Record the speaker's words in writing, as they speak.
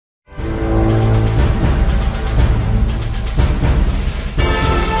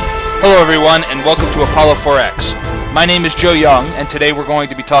Hello everyone, and welcome to Apollo4X. My name is Joe Young, and today we're going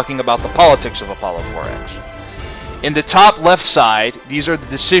to be talking about the politics of Apollo4X. In the top left side, these are the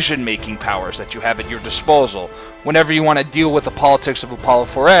decision-making powers that you have at your disposal. Whenever you want to deal with the politics of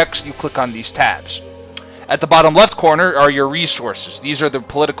Apollo4X, you click on these tabs. At the bottom left corner are your resources. These are the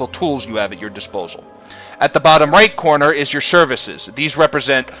political tools you have at your disposal. At the bottom right corner is your services. These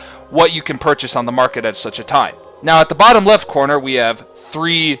represent what you can purchase on the market at such a time. Now at the bottom left corner we have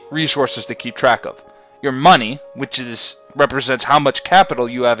three resources to keep track of. Your money, which represents how much capital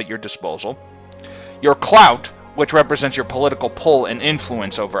you have at your disposal. Your clout, which represents your political pull and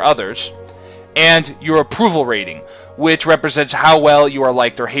influence over others. And your approval rating, which represents how well you are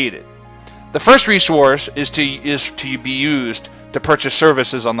liked or hated. The first resource is to be used to purchase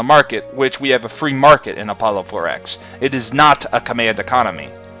services on the market, which we have a free market in Apollo4X. It is not a command economy.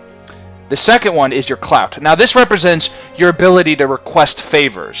 The second one is your clout. Now this represents your ability to request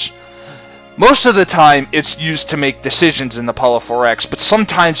favors. Most of the time it's used to make decisions in Apollo4X, but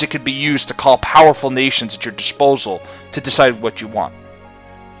sometimes it could be used to call powerful nations at your disposal to decide what you want.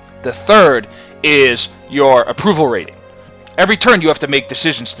 The third is your approval rating. Every turn you have to make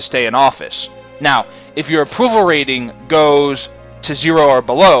decisions to stay in office. Now, if your approval rating goes to 0 or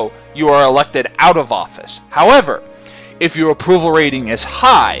below, you are elected out of office. However, if your approval rating is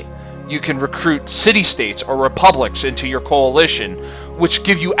high, you can recruit city-states or republics into your coalition, which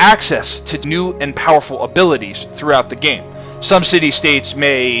give you access to new and powerful abilities throughout the game. Some city-states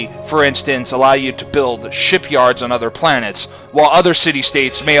may, for instance, allow you to build shipyards on other planets, while other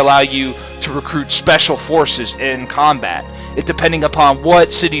city-states may allow you to recruit special forces in combat. It, depending upon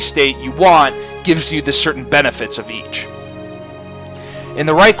what city-state you want, gives you the certain benefits of each. In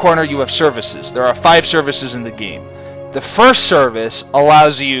the right corner you have services. There are 5 services in the game. The first service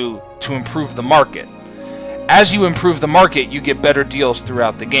allows you to improve the market. As you improve the market, you get better deals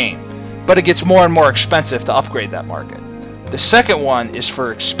throughout the game, but it gets more and more expensive to upgrade that market. The second one is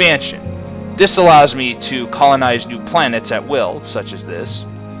for expansion. This allows me to colonize new planets at will, such as this,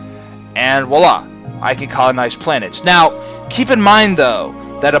 and voila, I can colonize planets. Now, keep in mind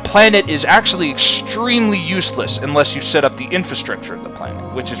though, that a planet is actually extremely useless unless you set up the infrastructure of the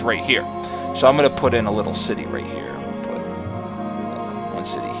planet, which is right here. So I'm going to put in a little city right here. I'm going to put one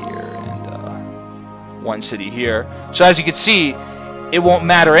city here and one city here. So as you can see, it won't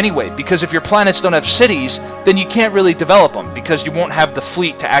matter anyway, because if your planets don't have cities, then you can't really develop them, because you won't have the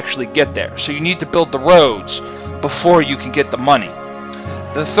fleet to actually get there. So you need to build the roads before you can get the money.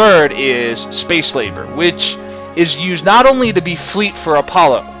 The third is space labor, which is used not only to be fleet for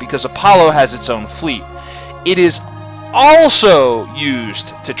Apollo, because Apollo has its own fleet. It is also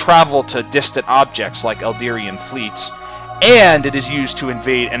used to travel to distant objects like Eldarian fleets, and it is used to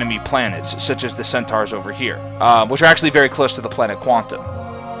invade enemy planets, such as the Centaurs over here, which are actually very close to the planet Quantum.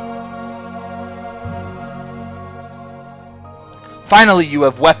 Finally, you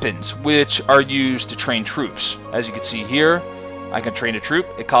have weapons, which are used to train troops. As you can see here, I can train a troop.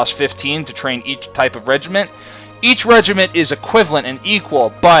 It costs 15 to train each type of regiment. Each regiment is equivalent and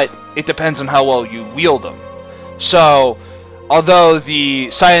equal, but it depends on how well you wield them. So, although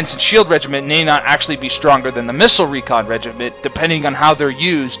the Science and Shield Regiment may not actually be stronger than the Missile Recon Regiment, depending on how they're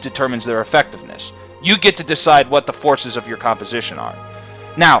used determines their effectiveness. You get to decide what the forces of your composition are.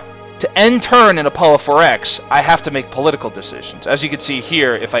 Now, to end turn in Apollo4X, I have to make political decisions. As you can see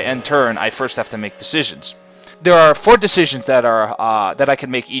here, if I end turn, I first have to make decisions. There are 4 decisions that I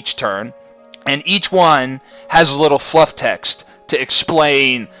can make each turn, and each one has a little fluff text to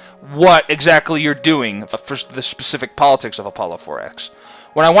explain what exactly you're doing for the specific politics of Apollo4X.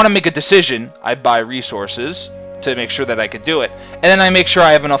 When I want to make a decision, I buy resources to make sure that I can do it, and then I make sure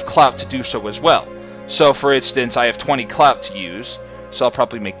I have enough clout to do so as well. So for instance, I have 20 clout to use, so I'll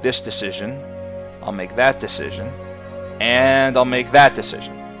probably make this decision, I'll make that decision, and I'll make that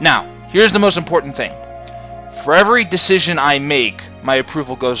decision. Now, here's the most important thing. For every decision I make, my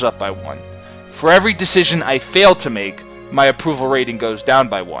approval goes up by 1. For every decision I fail to make, my approval rating goes down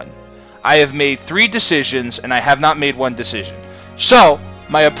by 1. I have made 3 decisions and I have not made 1 decision. So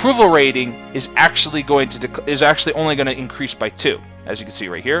my approval rating is actually only going to increase by 2. As you can see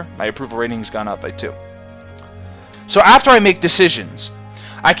right here, my approval rating has gone up by 2. So after I make decisions,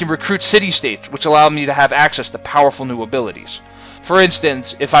 I can recruit city-states, which allow me to have access to powerful new abilities. For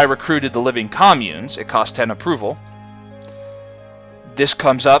instance, if I recruited the living communes, it costs 10 approval. This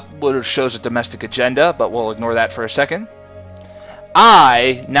comes up, which shows a domestic agenda, but we'll ignore that for a second.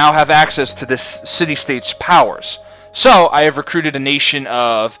 I now have access to this city-state's powers. So I have recruited a nation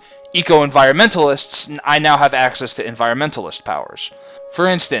of eco-environmentalists. I now have access to environmentalist powers. For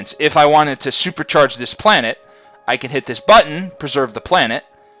instance, if I wanted to supercharge this planet, I can hit this button, preserve the planet,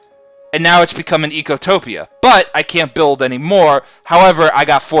 and now it's become an ecotopia. But I can't build anymore. However, I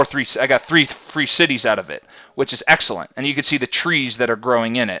got three free cities out of it, which is excellent. And you can see the trees that are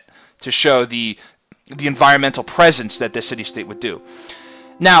growing in it to show the environmental presence that this city-state would do.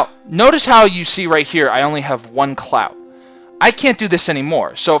 Now, notice how you see right here, I only have one clout. I can't do this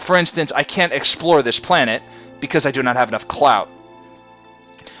anymore. So, for instance, I can't explore this planet because I do not have enough clout.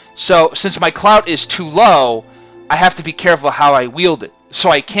 So, since my clout is too low, I have to be careful how I wield it. So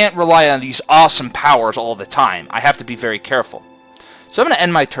I can't rely on these awesome powers all the time. I have to be very careful. So I'm going to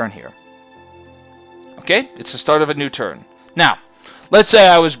end my turn here. Okay? It's the start of a new turn. Now, let's say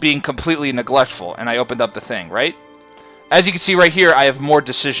I was being completely neglectful and I opened up the thing, right? As you can see right here, I have more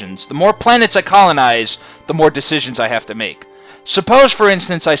decisions. The more planets I colonize, the more decisions I have to make. Suppose, for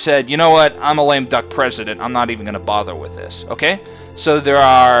instance, I said, you know what, I'm a lame duck president. I'm not even going to bother with this, okay? So there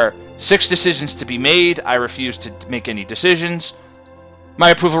are 6 decisions to be made. I refuse to make any decisions. My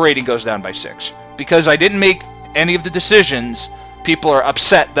approval rating goes down by 6. Because I didn't make any of the decisions, people are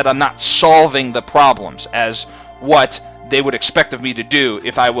upset that I'm not solving the problems as what they would expect of me to do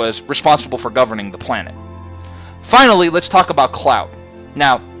if I was responsible for governing the planet. Finally, let's talk about clout.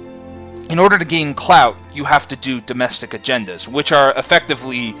 Now, in order to gain clout, you have to do domestic agendas, which are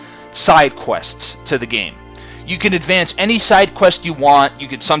effectively side quests to the game. You can advance any side quest you want. You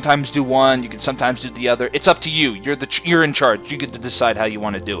could sometimes do one, you could sometimes do the other. It's up to you. You're in charge. You get to decide how you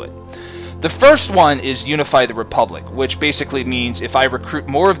want to do it. The first one is Unify the Republic, which basically means if I recruit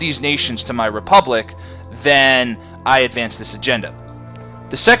more of these nations to my republic, then I advance this agenda.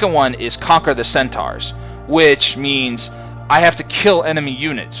 The second one is Conquer the Centaurs, which means I have to kill enemy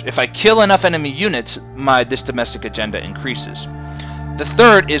units. If I kill enough enemy units, this domestic agenda increases. The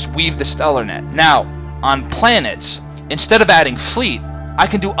third is Weave the Stellar Net. Now, on planets, instead of adding fleet, I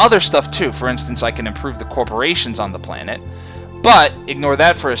can do other stuff too. For instance, I can improve the corporations on the planet. But, ignore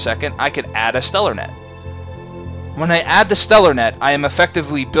that for a second, I could add a stellar net. When I add the stellar net, I am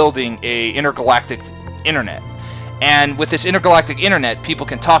effectively building a intergalactic internet. And with this intergalactic internet, people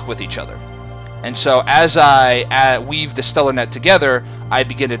can talk with each other. And so as I weave the stellar net together, I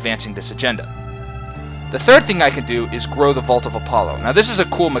begin advancing this agenda. The third thing I can do is grow the Vault of Apollo. Now this is a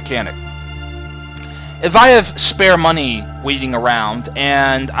cool mechanic. If I have spare money waiting around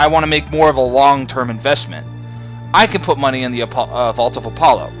and I want to make more of a long-term investment, I can put money in the Vault of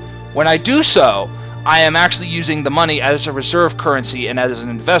Apollo. When I do so, I am actually using the money as a reserve currency and as an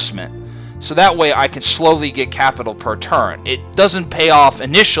investment. So that way I can slowly get capital per turn. It doesn't pay off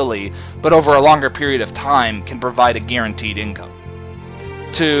initially, but over a longer period of time can provide a guaranteed income.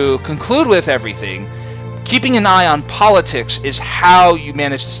 To conclude with everything, keeping an eye on politics is how you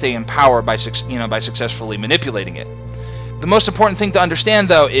manage to stay in power by successfully manipulating it. The most important thing to understand,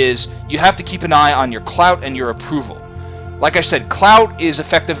 though, is you have to keep an eye on your clout and your approval. Like I said, clout is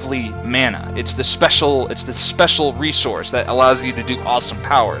effectively mana. It's the special resource that allows you to do awesome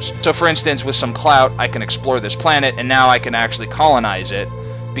powers. So for instance, with some clout, I can explore this planet, and now I can actually colonize it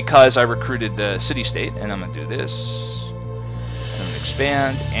because I recruited the city-state. And I'm going to do this. I'm going to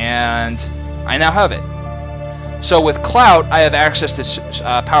expand, and I now have it. So with clout, I have access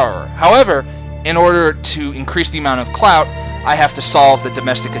to power. However, in order to increase the amount of clout, I have to solve the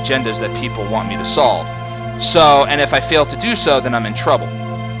domestic agendas that people want me to solve. So, and if I fail to do so, then I'm in trouble.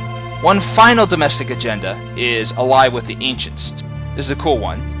 One final domestic agenda is ally with the ancients. This is a cool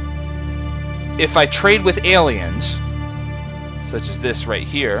one. If I trade with aliens, such as this right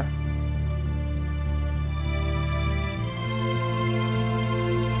here,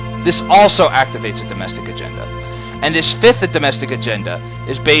 this also activates a domestic agenda. And this fifth domestic agenda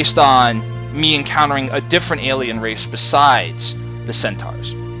is based on me encountering a different alien race besides the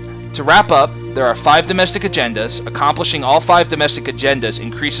centaurs. To wrap up, there are 5 domestic agendas. Accomplishing all 5 domestic agendas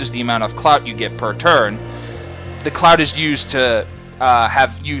increases the amount of clout you get per turn. The clout is used to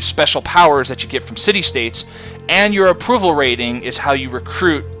use special powers that you get from city-states, and your approval rating is how you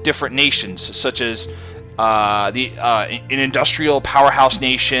recruit different nations, such as an industrial powerhouse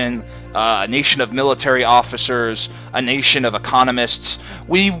nation, a nation of military officers, a nation of economists.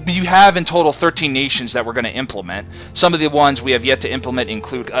 We have in total 13 nations that we're going to implement. Some of the ones we have yet to implement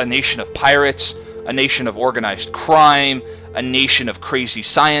include a nation of pirates, a nation of organized crime, a nation of crazy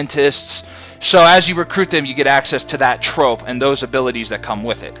scientists. So as you recruit them, you get access to that trope and those abilities that come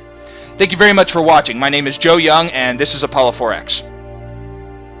with it. Thank you very much for watching. My name is Joe Young, and this is Apollo4X.